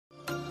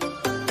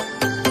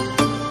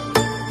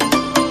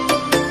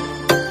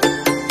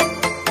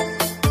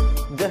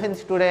Morning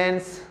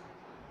students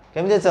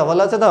केमती अच्छे भल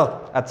अच्छे तो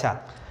अच्छा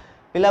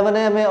पिला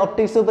माने हमें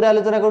ऑप्टिक्स ऊपर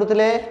आलोचना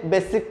करते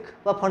बेसिक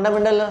व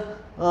फंडामेंटल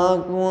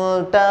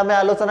टा हमें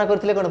आलोचना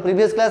करते कौन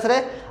प्रीवियस क्लास रे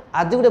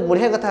आज गोटे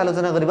बढ़िया कथा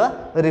आलोचना करबा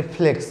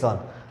रिफ्लेक्शन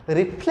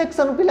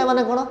रिफ्लेक्शन पिला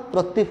माने कौन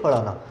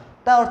प्रतिफलन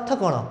ता अर्थ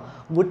कौन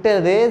गोटे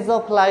रेज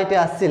ऑफ लाइट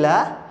आसिला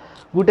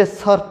गोटे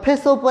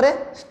सरफेस उपरे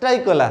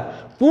स्ट्राइक कला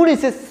पुणी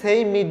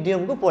से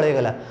मीडियम को पड़े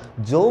गला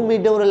जो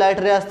मीडियम लाइट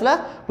रे आसला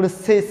पुणी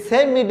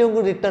से मीडियम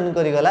को रिटर्न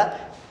करी गला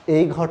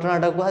यही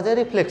घटनाटा कहुए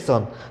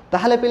रिफ्लेक्शन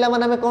ताहले पिला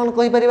माने हमें कौन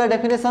कहि परिबा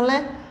डेफिनेशन ले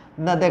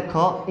ना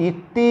देखो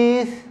it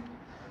is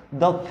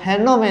the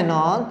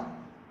phenomenon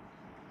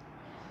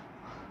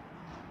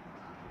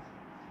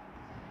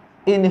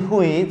in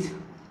which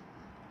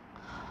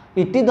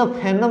it is the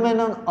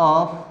phenomenon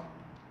of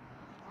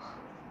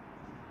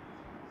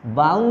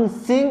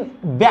bouncing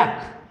back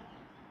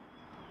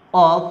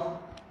of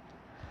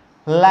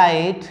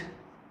light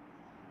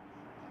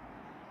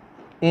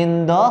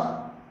in the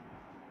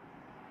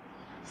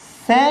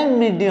same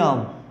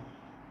medium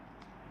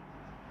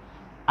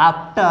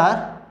after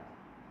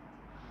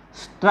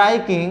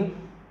striking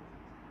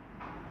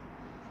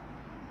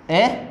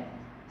a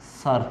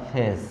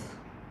surface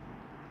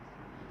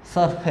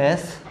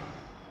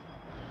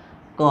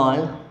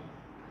called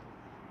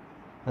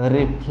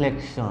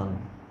reflection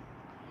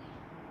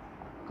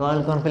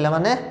called कौन पिला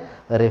माने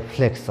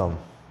रिफ्लेक्शन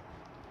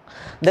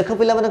देखो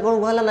पिला माने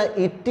कौन कहला ना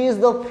it is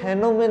the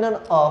phenomenon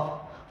of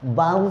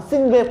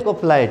bouncing back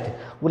of light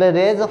बोले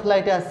रेज ऑफ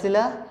लाइट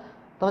आसिला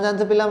तुम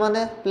जानछ पिला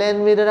माने प्लेन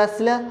मिरर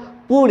आसिला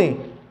पुणी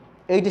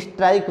एट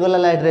स्ट्राइक गला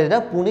लाइट रेज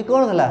पुणी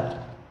कौन हला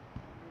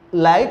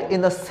light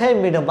in the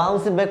same medium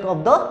bouncing back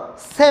of the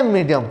same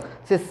medium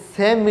से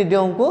सेम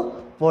मीडियम को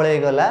पड़े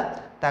गला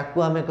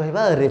ताकू आमे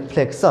कहिबा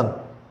रिफ्लेक्शन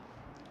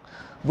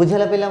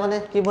बुझला पिला माने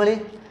कि भली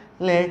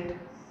लेट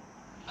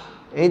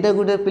एटा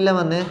गुटे पिला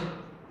माने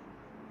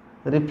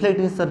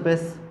reflecting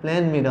surface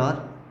plane mirror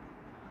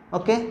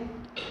okay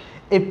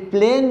ए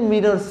प्लेन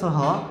मिरर सह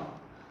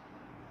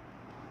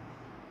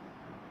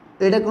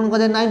एटा कोन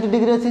कजे 90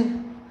 डिग्री अछि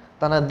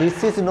तना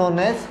this is known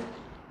as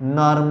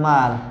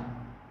normal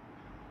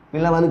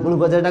पिला माने कोन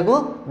कजेटा को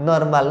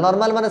नॉर्मल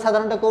नॉर्मल माने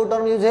साधारणतः को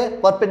टर्म यूज है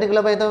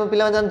परपेंडिकुलर पय तुम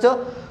पिला जानछो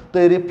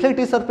तो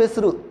रिफ्लेक्टिव सरफेस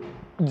रु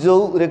जो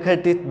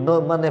रेखाटी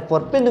माने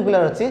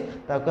परपेंडिकुलर अछि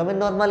ताको हमें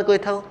नॉर्मल कहि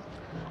थाउ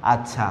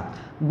अच्छा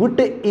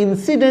गुटे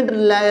इंसिडेंट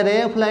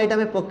रे ऑफ लाइट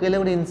हमें पकेले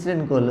गुटे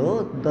इंसिडेंट कोलु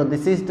तो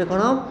this is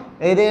cone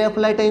A ray of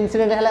light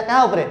incident हला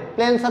का ऊपर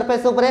प्लेन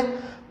सरफेस ऊपर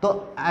तो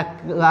आ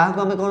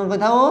को हमें कोन कहि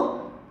थाउ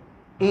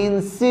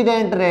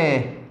इंसिडेंट रे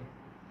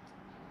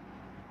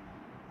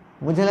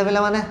बुझले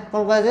पिला माने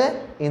कोन कहे जे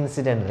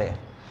इंसिडेंट रे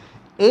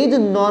ए जो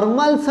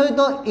नॉर्मल सहित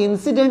तो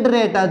इंसिडेंट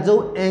रेटा जो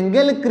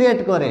एंगल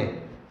क्रिएट करे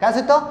का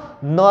सहित तो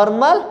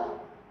नॉर्मल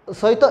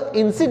सहित तो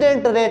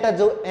इंसिडेंट रेटा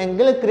जो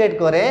एंगल क्रिएट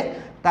करे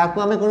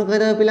ताको हमें कोन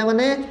कहे पिला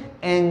माने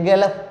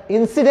angle of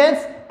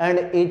incidence and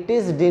it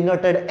is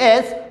denoted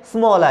as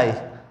small I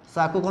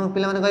साको कोन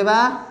पिला माने कहबा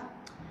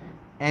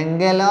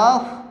angle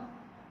of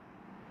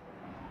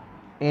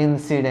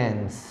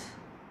incidence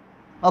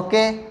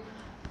okay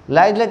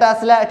light late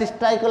आसला एट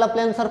स्ट्राइक वाला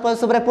प्लेन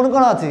सरफेस ऊपर पुन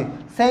कोन अछि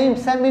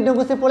सेम मीडियम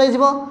को से पळे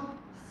जिवो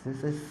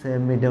से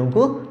सेम मीडियम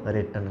को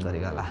रिटर्न करि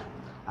गला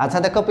अच्छा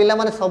देखो पिला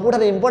माने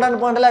सबुठार इंपोर्टेंट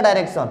पॉइंट हला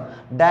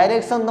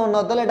डायरेक्शन तो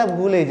न दले एटा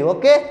भूल हे जिवो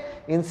ओके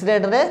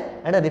इंसिडेंट रे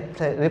एटा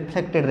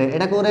रिफ्लेक्टेड रे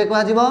एटा को रे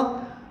कहआ जिवो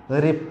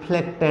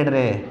रिफ्लेक्टेड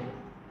रे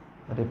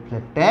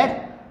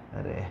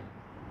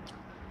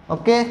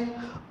ओके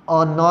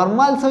और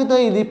नॉर्मल सहित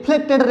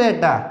रिफ्लेक्टेड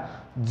रेटा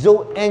जो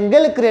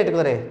एंगल क्रिएट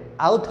करे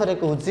आउ थरे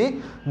कहूची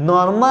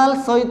नॉर्मल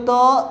सहित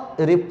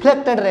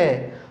रिफ्लेक्टेड रे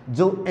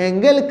जो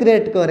एंगल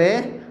क्रिएट करे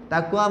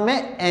ताको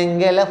हमें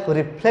एंगल ऑफ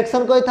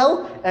रिफ्लेक्शन कहि थाउ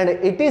and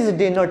it is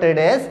denoted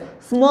as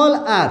small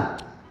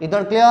are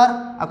इधर क्लियर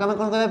आको हमें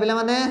कोन कहबे पिला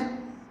माने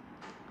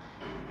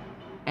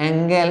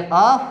angle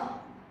of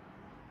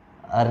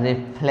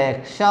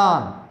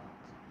reflection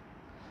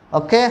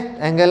okay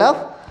angle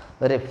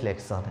of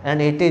reflection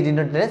and it is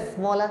denoted as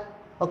small are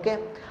okay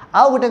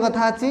आउ गोटे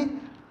कथा अछि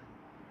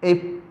ए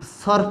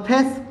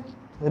सरफेस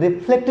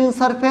रिफ्लेक्टिंग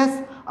सरफेस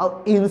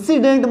और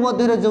इंसिडेंट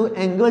मध्य जो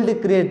एंगल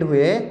क्रिएट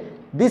हुए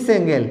दिस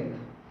एंगल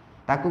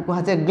ताकू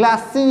कहा जाए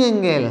ग्लासिंग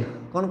एंगल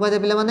कौन कहा जाए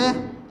पिला माने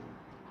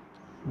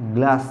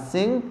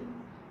ग्लासिंग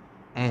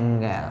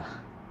एंगल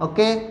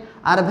ओके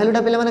आर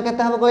वैल्यूटा पिला माने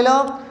केते हबो कहलो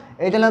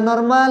एटा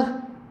नॉर्मल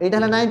एटा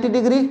 90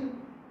 डिग्री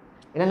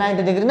एटा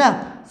 90 डिग्री ना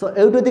सो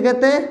एउटुति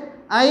केते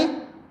आई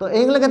तो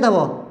एंगल केते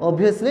हबो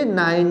ऑब्वियसली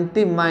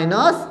 90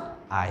 माइनस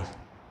आई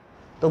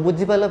तो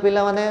बुझी पालो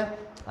पिला माने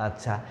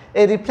अच्छा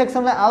ए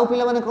रिफ्लेक्शन में आउ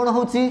पिला माने कोन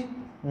होची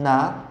ना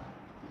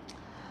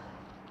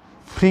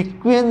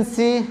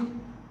frequency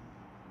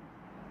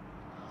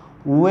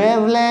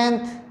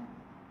wavelength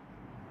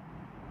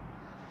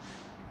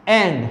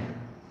and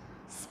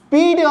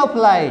speed of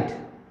light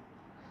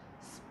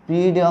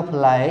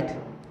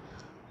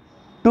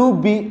to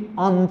be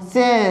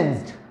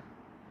unchanged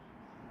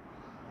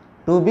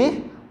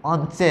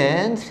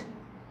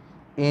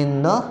in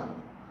the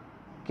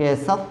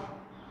case of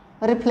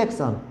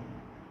reflection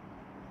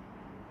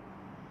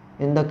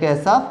in the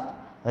case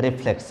of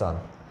reflection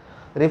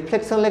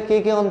reflection ले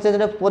कि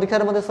अनचेंज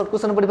परीक्षार मध्य शॉर्ट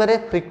क्वेश्चन पड़ी पारे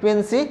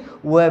frequency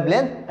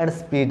wavelength and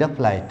speed of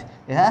light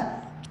यह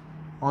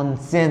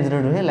अनचेंज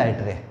रुहे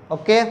लाइट रे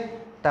okay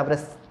तापर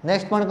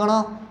next point cone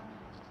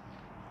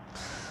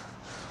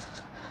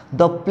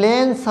the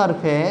plane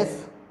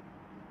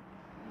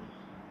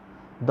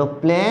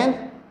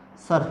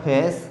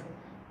surface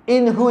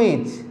in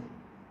which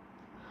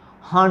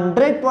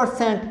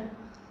 100%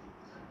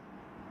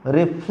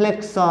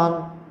 reflection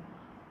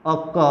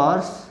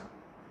occurs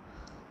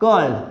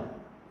called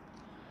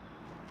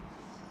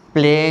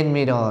plane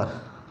mirror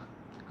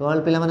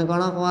called पिला माने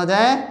कोन कहा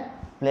जाए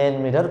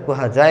प्लेन मिरर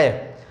कहा जाए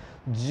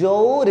जो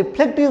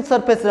रिफ्लेक्टिव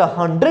सरफेस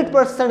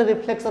 100%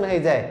 रिफ्लेक्शन हो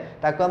जाए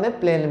ताको हमें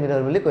प्लेन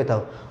मिरर बोली कहता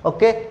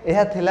ओके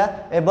यह थिला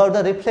अबाउट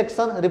द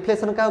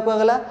रिफ्लेक्शन का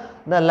गला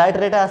ना लाइट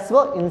रेट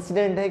आसबो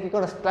इंसिडेंट है कि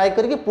कोन स्ट्राइक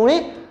करके पुणी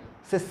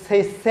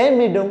से सेम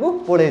मीडियम को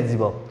पड़े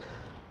जीवो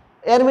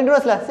एयर मीडियम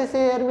आसला से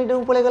एयर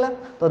मीडियम पड़े गला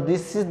तो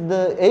दिस इज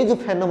द ए जो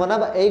फेनोमेना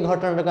बा ए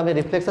घटना को हमें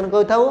रिफ्लेक्शन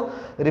कहता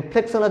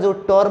रिफ्लेक्शन जो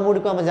टर्म गुडी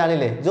को हम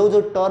जानिले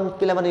जो टर्म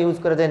पिला माने यूज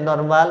कर जाए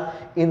normal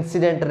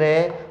incident ray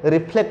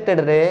reflected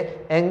ray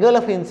angle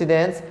of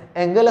incidence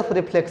angle of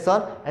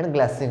reflection and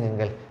ग्लासिंग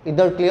angle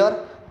इधर क्लियर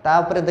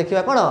तापर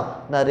देखिबा कोन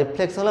ना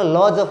रिफ्लेक्शन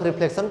लॉज ऑफ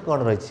रिफ्लेक्शन कोन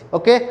रही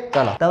ओके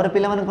चलो तापर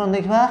पिला माने कोन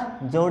देखिबा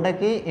जोटा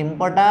कि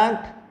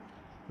important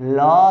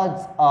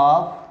laws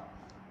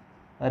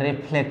of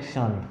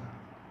reflection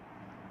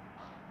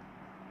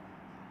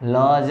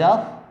laws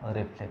of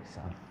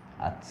reflection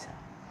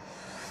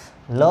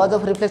अच्छा लॉज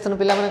ऑफ रिफ्लेक्शन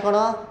पिला माने कोन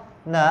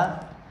ना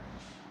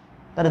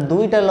तार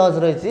दुईटा लॉज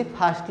रही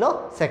फर्स्ट लॉ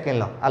सेकंड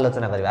लॉ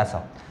आलोचना करबा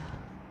आसो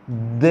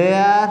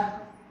there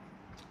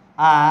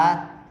are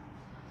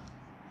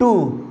to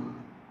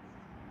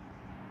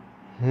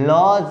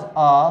laws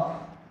of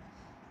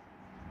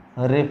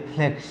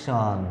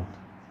reflection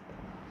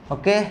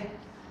okay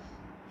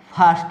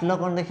first law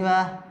कौन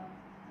देखिबा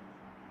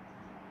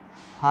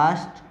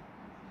फर्स्ट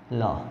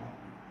लॉ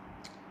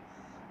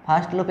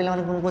पिला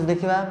माने कौन कुछ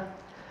देखिबा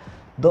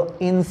the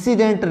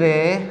incident ray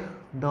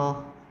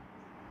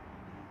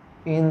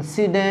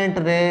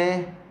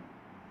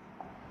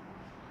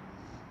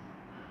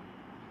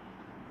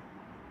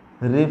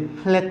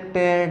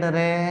reflected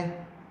ray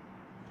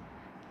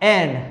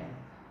and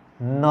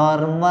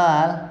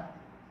normal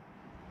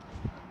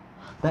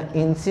the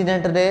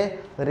incident ray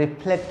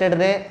reflected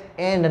ray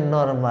and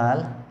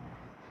normal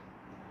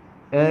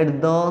at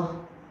the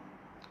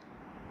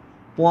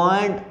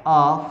point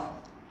of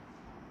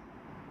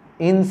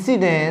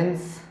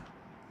incidence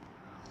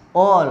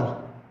all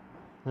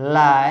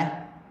lie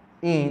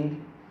in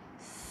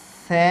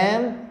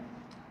same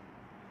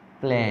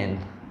plane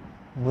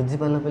बुझी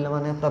पाल पिला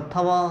माने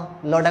प्रथम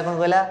लॉटा कौन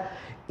कहला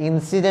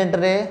incident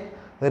ray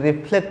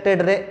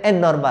reflected ray and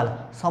normal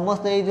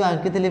समस्त ये जो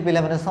आंकी थिले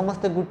पिला माने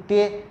समस्त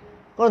गुटिए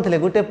कौन थिले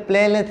गुटे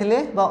प्लेन ले थिले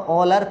बा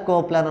ऑल आर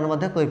कोप्लानर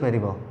मध्ये कहि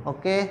परिबो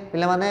ओके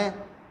पिला माने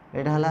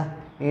एटा हला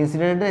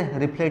incident ray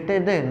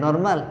reflected ray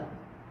normal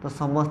तो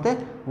समस्ते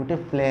गोटे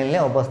प्लेन ले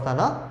अवस्थान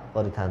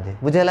करि थांती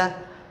बुझेला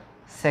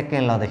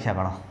सेकंड लॉ देखिया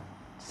कोन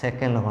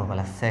सेकंड लॉ कोन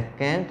कहला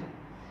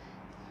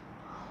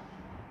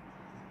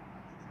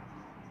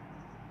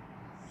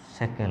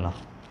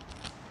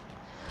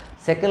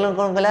सेकंड लॉ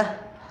कोन कहला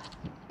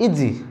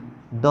easy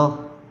the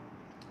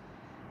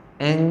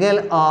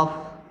angle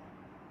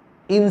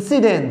of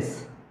incidence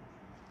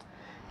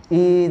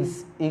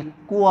is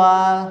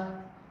equal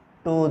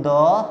to the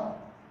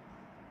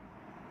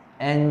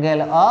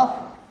angle of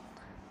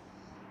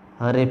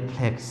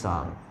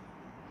reflection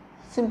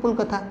simple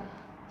कथा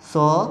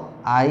सो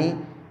आई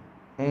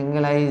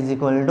angle I is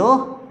equal to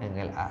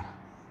angle are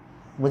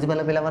बुझी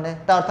पाले पिला माने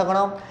ता अर्थ कोन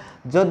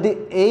जदि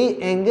ए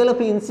एंगल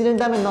ऑफ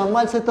इंसिडेंट आम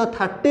नॉर्मल सहित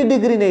 30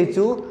 डिग्री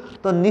नहींचु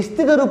तो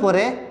निश्चित रूप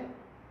से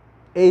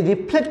ए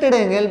रिफ्लेक्टेड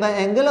एंगल बा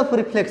एंगल ऑफ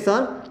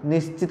रिफ्लेक्शन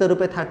निश्चित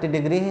रूप 30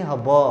 डिग्री ही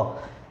हबो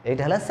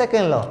एटा हला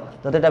सेकंड लॉ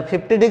तो एटा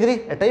 50 डिग्री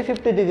एटा ही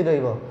 50 डिग्री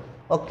रहइबो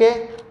ओके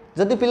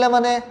जदि पिला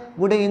माने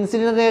गोटे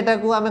इंसिडेंट रे एटा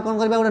को आमे कोन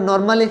करबा गोटे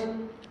नॉर्मली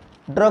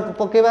ड्रग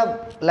पकेबा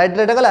लाइट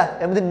रेट गला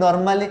एमति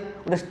नॉर्मली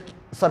गोटे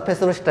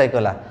सरफेस रो स्ट्राइक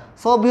गला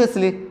so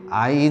obviously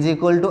I is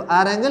equal to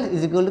R angle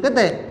is equal to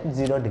केते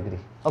 0 डिग्री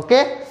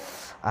ओके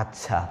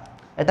अच्छा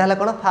एटा हला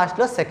कोन फर्स्ट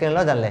लॉ सेकंड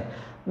लॉ जानले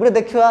गोटे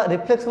देखिबा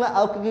रिफ्लेक्शन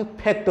आउ की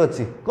फैक्ट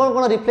अछि कोन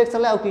कोन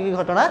रिफ्लेक्शन आउ की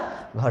घटना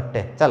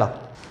घटे चलो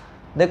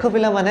देखो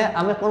पिला माने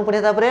आमे कोन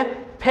पढिया तापरे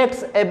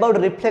facts about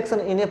reflection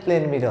in A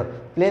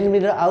plane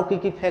mirror आउ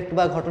की फैक्ट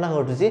बा घटना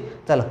घटुची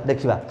चलो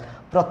देखिबा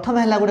प्रथम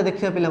हैला गोटे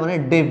देखिबा पिला माने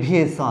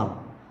डेविएशन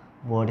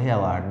बढ़िया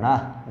वर्ड ना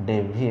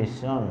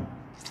डेविएशन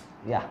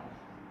या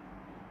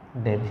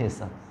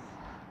डेविएशन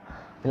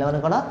पिला माने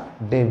कोन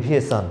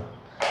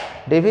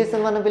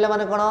डेविएशन माने पिला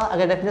माने कोन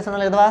आगे डेफिनेशन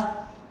लिख दबा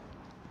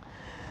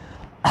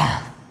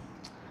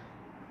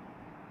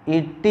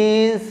it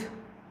is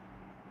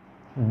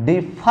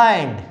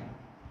defined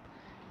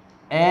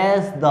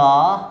as the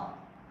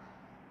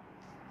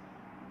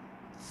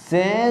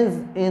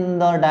change in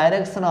the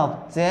direction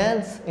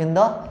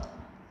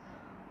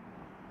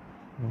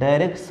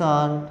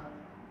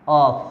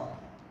of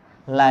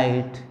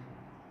light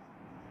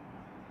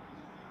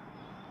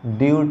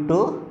due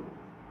to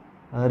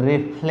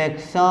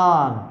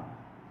reflection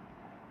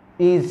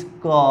is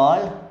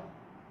called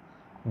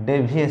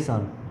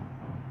deviation.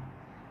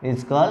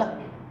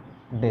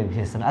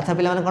 अच्छा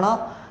पिला माने कोन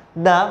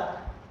द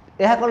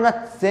यह कोन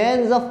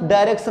change of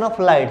direction of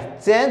light,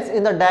 change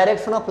in the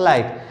direction of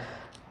light,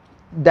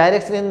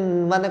 direction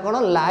माने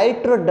कोन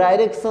light रो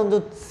direction जो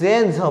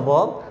change हबो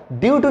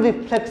due to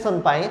reflection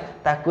पाई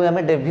ताकू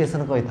हमें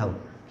deviation कहि थाउ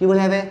कि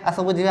बोले हबे आस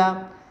बुझिया।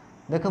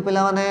 देखो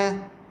पिला माने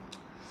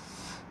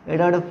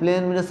एडा गोटे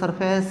प्लेन मिरर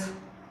सरफेस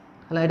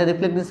हला, एडा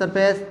रिफ्लेक्टिंग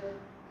सरफेस,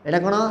 एडा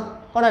कोन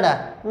कोन एडा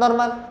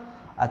नॉर्मल।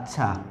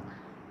 अच्छा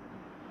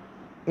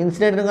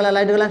इंसिडेंट गला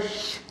लाइट गला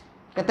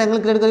केते एंगल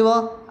क्रिएट करिवो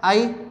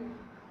आई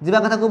जीवा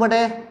कथा को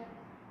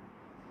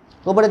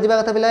बटे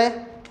जीवा कथा पिलाए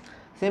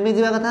सेमी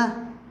जीवा कथा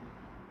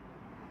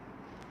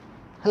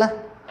हला।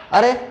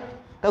 अरे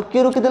तो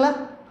क्यों रुकी देला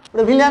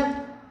गोटे विलियन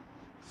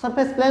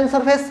सरफेस प्लेन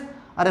सरफेस,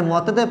 अरे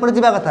मते तो एपटे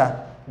जीवा कथा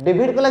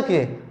डेविएट कला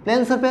किए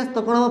प्लेन सरफेस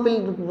तो कोन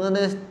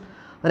माने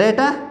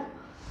रेटा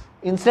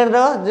इंसिडेंट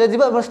रो जे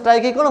जीवा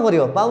स्ट्राइक कोन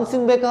करियो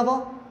बाउंसिंग बैक हबो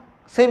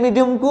से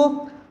मीडियम को,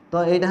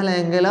 तो एटा हला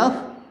angle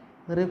of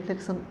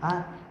reflection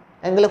are,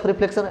 angle of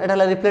reflection एटा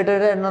हला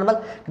रिफ्लेक्टेड नॉर्मल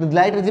कि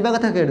लाइट रे जीवा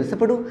कथा केडु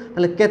सेपटू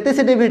तले केते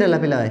से डेविएट हला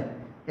पिला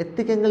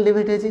एतिक एंगल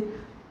डेविएट हेची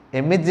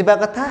एमि जीवा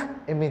कथा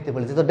एमिति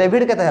बोलछि, तो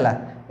डेविएट केते हला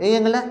A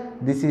angle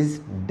this is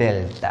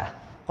delta,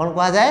 कोन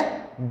कहा जाए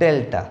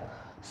डेल्टा।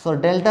 सो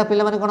डेल्टा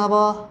पिला माने कोन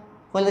हबो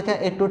कोन देखा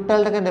ए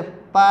टोटल टा के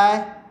pi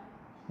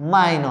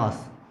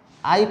minus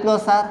I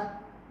plus are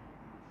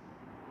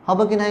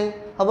हबो कि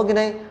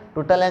नहीं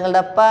टोटल एंगल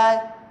दा पाई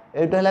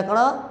एटो हला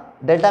कोन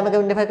डेल्टा में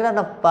डिफाइन करा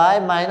ना pi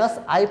minus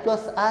I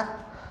plus are.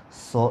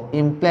 So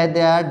imply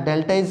that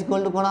delta is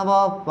equal to कोन हबो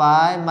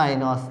पाई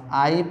माइनस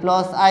आई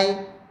प्लस आई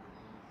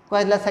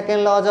कहला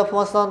सेकंड लॉज ऑफ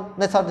मोशन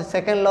ने sorry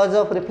second laws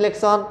of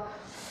reflection,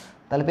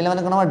 ताले पिला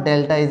माने कोन हबो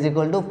delta is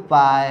equal to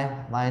pi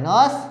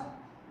minus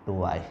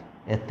 2i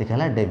एति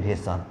कहला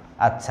deviation.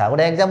 अच्छा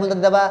गोटे एग्जांपल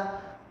देबा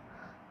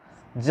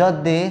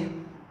जदी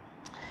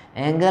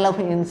एंगल ऑफ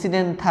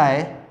इंसिडेंट थाए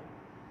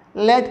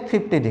लेट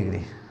 50 डिग्री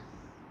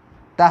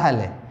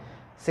ताहले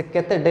से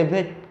केते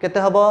डेविएट केते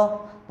हबो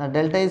ना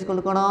delta is equal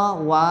to cone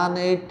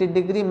 180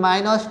 degree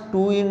minus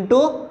 2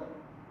 into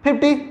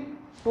 50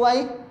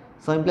 2i।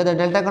 So imply the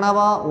delta कोन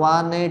हबो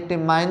 180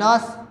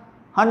 माइनस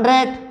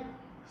 100,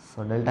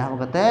 सो डेल्टा हम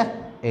केते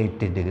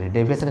 80 डिग्री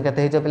डेविएशन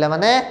केते हिजो पिला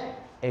माने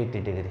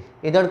 80 डिग्री।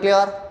 इज नॉट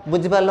क्लियर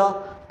बुझि पालो।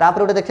 तापर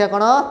गोटे देखिया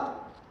कोन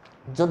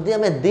जदि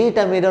आम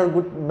दीटा मिरर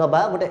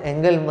नबा गोटे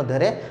एंगल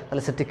मध्य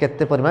ताले सेठी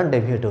केते परिमाण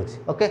डेविएट होछि।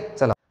 ओके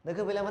चलो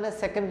देखो पिला माने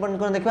सेकंड पॉइंट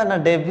कोन देखबा ना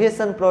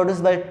deviation produce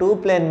by two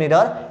plane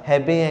mirror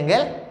having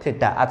angle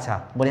theta.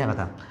 अच्छा बढ़िया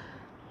कथा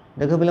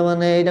देखो पिला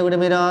माने एटा गोटे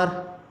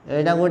मिरर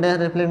एटा गोटे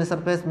रिफ्लेक्टिंग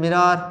सरफेस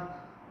मिरर,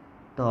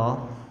 तो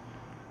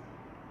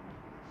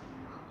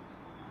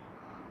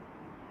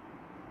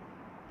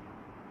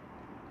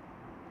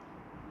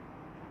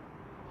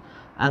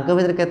आंक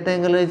भीतर केते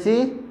एंगल रही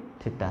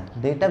थीटा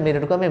दुईटा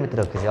मिरर को आम एमती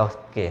रखी।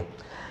 ओके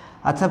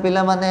अच्छा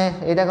पिला माने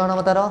एटा कौन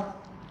हम तार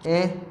a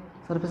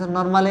surface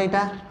normal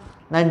Etah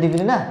 90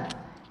 degree ना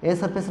ए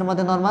सरफेस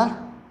मध्य नॉर्मल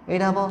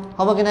एटा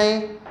हम कि नहीं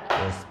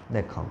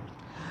देख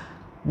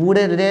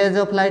मुझे raise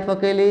of light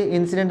पकेली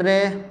incident ray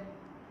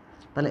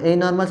ताले ए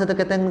नॉर्मल सहित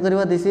केते एंगल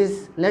करबो दिस इज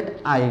लेट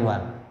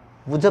I1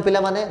 बुझ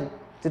पिला माने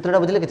चित्रटा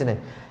बुझले किछ नहीं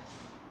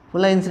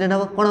फुला इंसिडेंट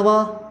हम कौन हम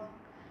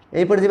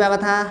एपट जावा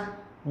कथा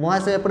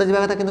महाशय एपटे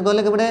जावा कथा किंतु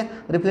गले केपटे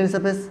रिफ्लेक्टिंग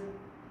सरफेस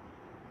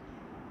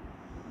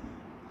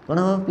कौन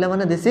हम पिला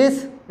माने दिस इज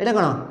एटा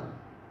कौन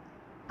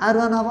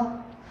R1 हम।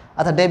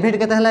 अच्छा डेविएट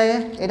केते हला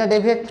एटा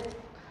डेविएट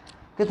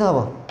केते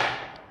हम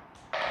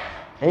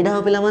एटा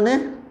हम पिला माने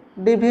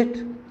डेविएट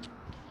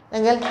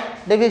एंगल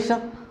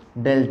डेविएशन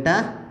डेल्टा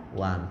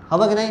 1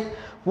 हम कि नहीं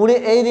पुणी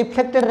ए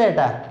रिफ्लेक्टेड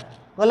रेटा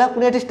गला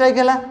पुणी एटी स्ट्राइक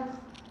हला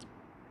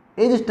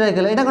ए जो स्ट्राइक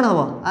हला एटा कौन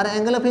हम R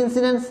angle of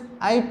incidence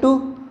I2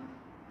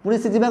 पुणी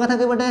से जीवा कथा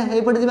केपटे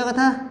एपटे जीवा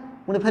कथा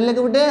पुणी फेरले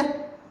केपटे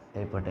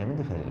एपटे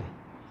एमती फेरले।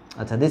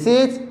 अच्छा दिस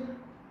इज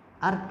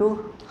R2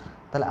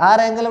 ताले आर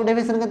एंगल ऑफ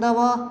डेविएशन केते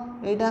हबो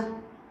एटा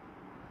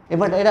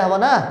एपटे एटा हबो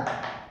ना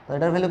तो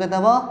एटार वैल्यू केते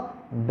हबो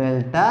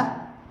डेल्टा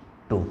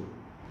 2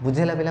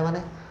 बुझेला पिला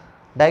माने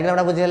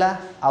डायग्रामटा बुझेला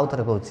आउ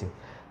थरे कहूची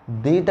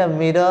दुईटा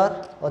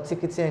मिरर अच्छी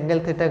किसी एंगल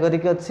थीटा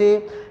करिक अच्छी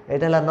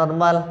एटा हला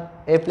नॉर्मल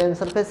ए प्लेन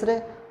सरफेस रे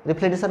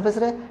रिफ्लेक्टिंग सरफेस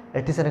रे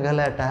एटी से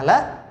गला एटा हला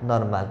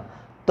नॉर्मल।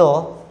 तो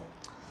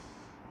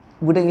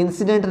गोटे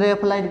इंसिडेंट रे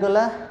ऑफ लाइट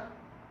गला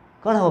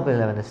कौन हम पे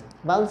मैंने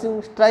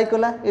बाउंसिंग स्ट्राइक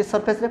कला ए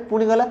सरफेस रे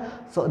पुणी गला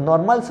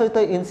नॉर्मल सहित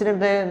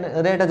इंसिडेंट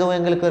रेटा जो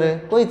एंगल करे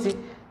कोइची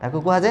ताको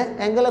कहा जाए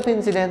एंगल ऑफ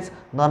इंसिडेंस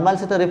नॉर्मल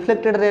सहित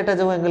रिफ्लेक्टेड रेटा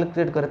जो एंगल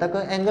क्रिएट करे ताको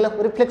एंगल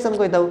ऑफ रिफ्लेक्शन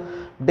कहि ताऊ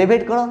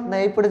डेविएट कोन ना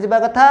एपटे जीवा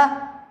कथा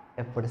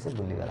एपटे से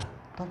बुली गला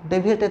तो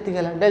डेविएट एति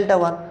गला डेल्टा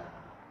 1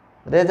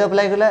 रेज ऑफ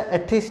लाइट गला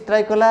एठी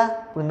स्ट्राइक कला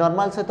पुणी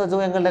नॉर्मल सहित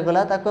जो एंगल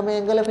गला ताको हम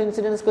एंगल ऑफ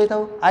इंसिडेंस कहि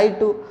ताऊ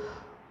I2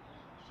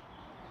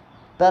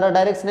 तार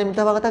डायरेक्शन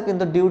एमती हवा कथा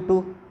किंतु ड्यू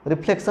टू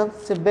रिफ्लेक्शन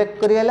से बैक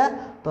करियला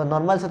तो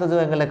नॉर्मल सहित जो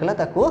एंगल कला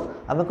ताको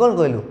आम कौन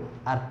कहलु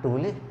R2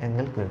 बोली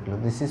एंगल क्रिएट कलु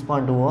this is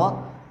point O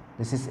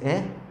this is A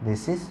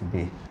this is B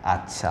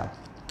अच्छा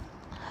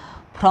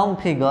फ्रॉम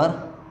फिगर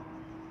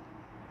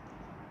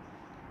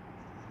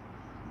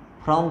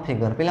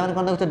पिला माने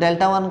कोन देखो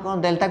डेल्टा 1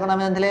 कोन डेल्टा कोन हम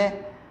जानथिले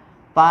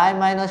पाई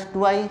माइनस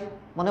 2i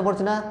मने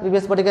पड़छ ना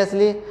प्रीवियस पढ़ी के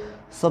आसली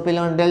सो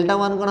पिला माने डेल्टा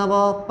 1 कोन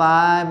हबो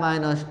pi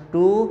minus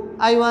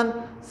 2i1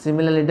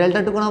 similarly delta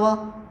 2 कोन हबो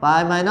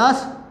पाई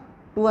माइनस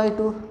 2i2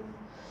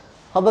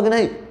 हबो कि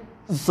नहीं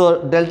सो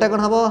डेल्टा कोन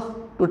हबो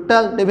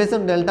total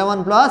deviation delta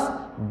 1 plus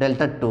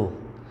delta 2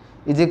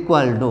 is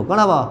equal to कोन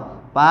हबो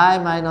pi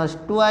minus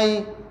 2i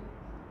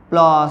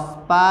plus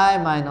pi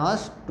minus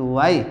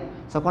 2i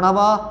सो कोन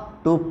हबो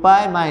 2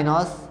 पाई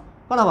माइनस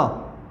कोन हबो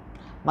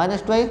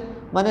माइनस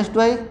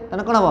 2i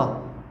तने कोन हबो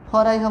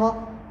 4i हबो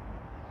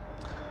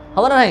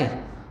हबो ना नहीं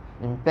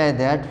imply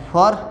that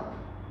for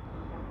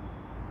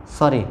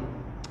sorry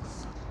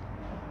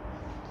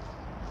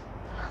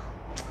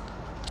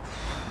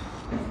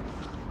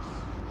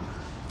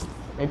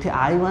एठी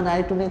i1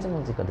 i2 नै छ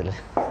मुझे कर देले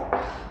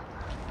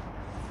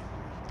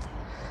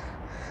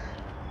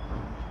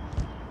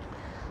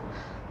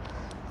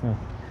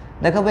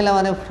देखो पिला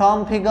माने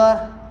फ्रॉम फिगर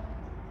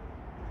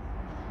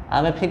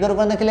आमे फिगर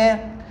को देखले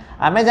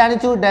आमे जानि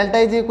छु डेल्टा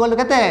इज इक्वल टू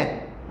केते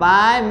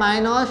पाई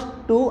माइनस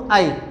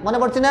 2i माने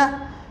पड़छ ना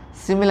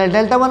सिमिलर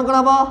डेल्टा 1 कोन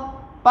हबो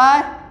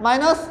पाई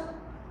माइनस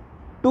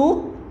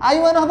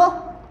 2i1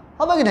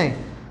 हबो कि नहीं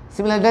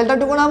सिमिलर डेल्टा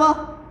 2 कोन हबो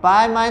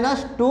पाई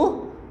माइनस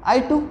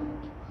 2i2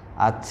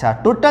 अच्छा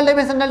टोटल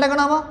डेविएशन डेल्टा कोन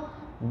हबो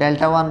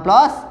delta 1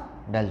 plus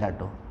delta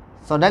 2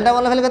 so delta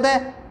 1 value केते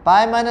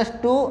pi minus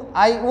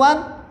 2i1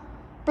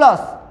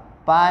 plus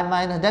pi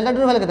minus delta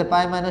 2 value केते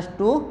पाई माइनस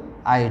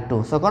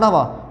 2i2 सो कोन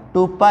हबो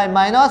 2 पाई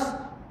माइनस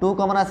 2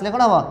 कॉमन आसले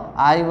कोन हबो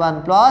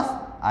i1 प्लस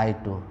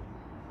i2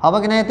 हबो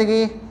कि नहीं एते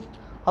की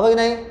हबो कि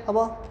नहीं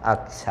हबो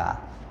अच्छा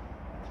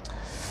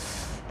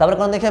तापर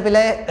कोन देखिया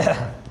पिले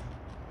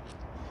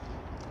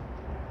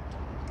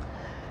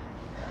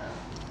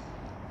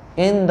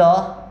इन द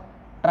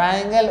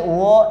ट्रायंगल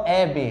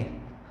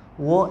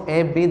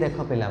OAB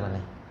देखो पिला माने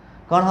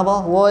कोन हबो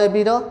OAB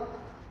रो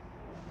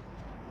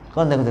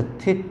कोन देखो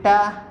थीटा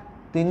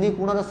तीन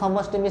कोण रो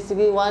समष्टि मिसी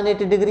की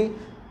 180 degree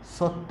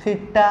so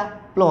theta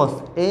plus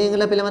A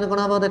angle पिला माने कोन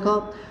हबो देखो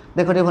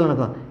देखो टे भलो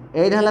देखो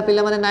एटा हला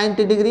पिला माने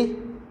 90 degree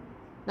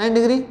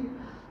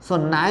so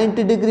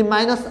 90 degree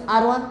minus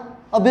r1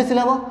 obviously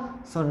हबो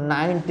सो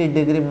 90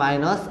 डिग्री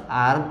माइनस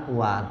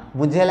r1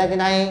 बुझेला कि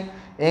नहीं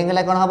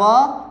एंगल कोन हबो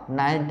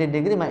 90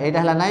 डिग्री एटा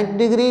हला 90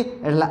 डिग्री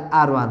एटा हला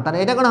r1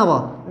 ताने एटा कोन हबो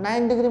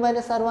 9 degree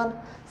minus r1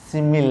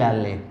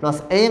 similarly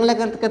plus A angle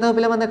केते हो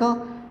पिला माने देखो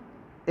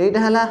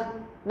एटा हला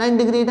 9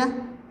 डिग्री एटा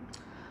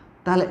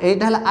ताले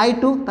एटा हला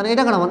i2 ताने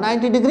एटा कोन हबो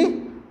 90 degree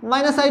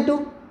minus i2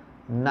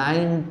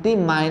 90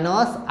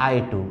 minus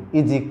i2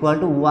 is equal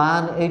to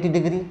 180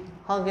 degree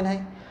हां कि नहीं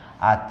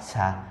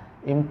अच्छा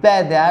imply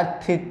that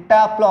theta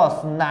plus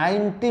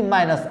 90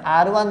 minus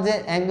r1 J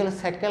angle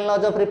second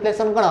laws of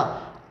reflection cone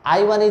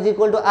i1 is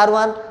equal to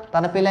r1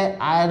 ताने पहले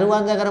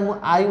r1 जगह मु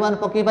i1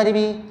 पकी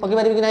परिबी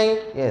कि नहीं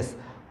yes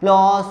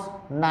plus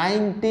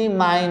 90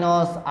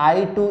 minus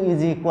i2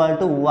 is equal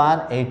to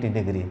 180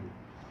 degree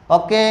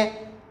okay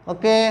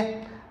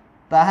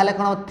ताहले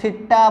कोन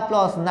थीटा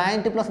प्लस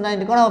 90 प्लस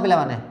 90 कोन हो पिला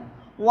माने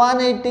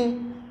 180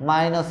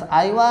 minus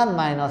i1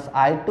 minus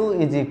i2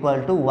 is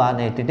equal to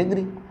 180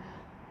 degree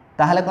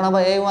ताहले कोन हो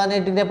ए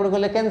 180 ने पड़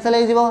गले कैंसिल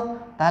हो जिवो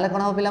ताहले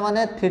कोन हो पिला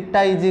माने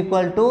theta is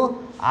equal to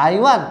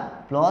i1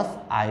 plus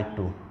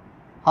i2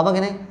 हबो कि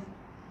नहीं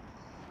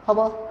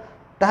हबो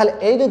ताहले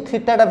ए जो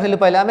थीटा टा वैल्यू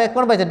पाइले हमें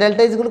कोन पाइছে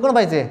delta is equal cone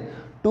पाइছে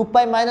 2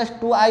 pi minus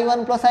 2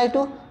 i1 plus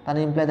i2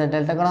 ताने इंप्लाई दैट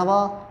डेल्टा कोन हबो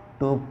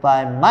 2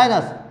 पाई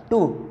माइनस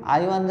 2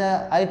 i1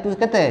 i2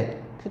 केते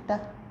theta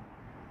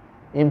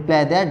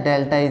imply that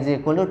delta is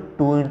equal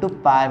to 2 into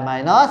pi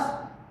minus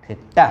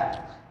theta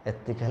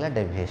एति कहला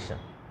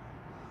डेविएशन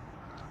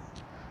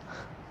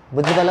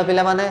बुझि पालो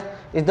पिला माने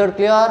इज दैट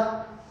क्लियर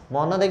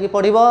मन देखि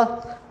पढिबो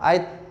आई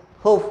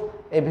होप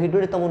ए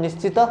वीडियो तुम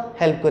निश्चित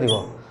हेल्प करिवो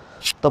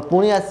तो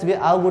पुणी आसबे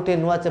आ गोटे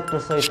नुआ चैप्टर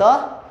सहित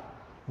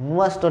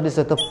नुआ स्टडी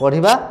सहित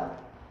पढ़िबा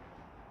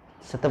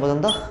सेते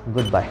पर्यंत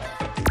गुड बाय।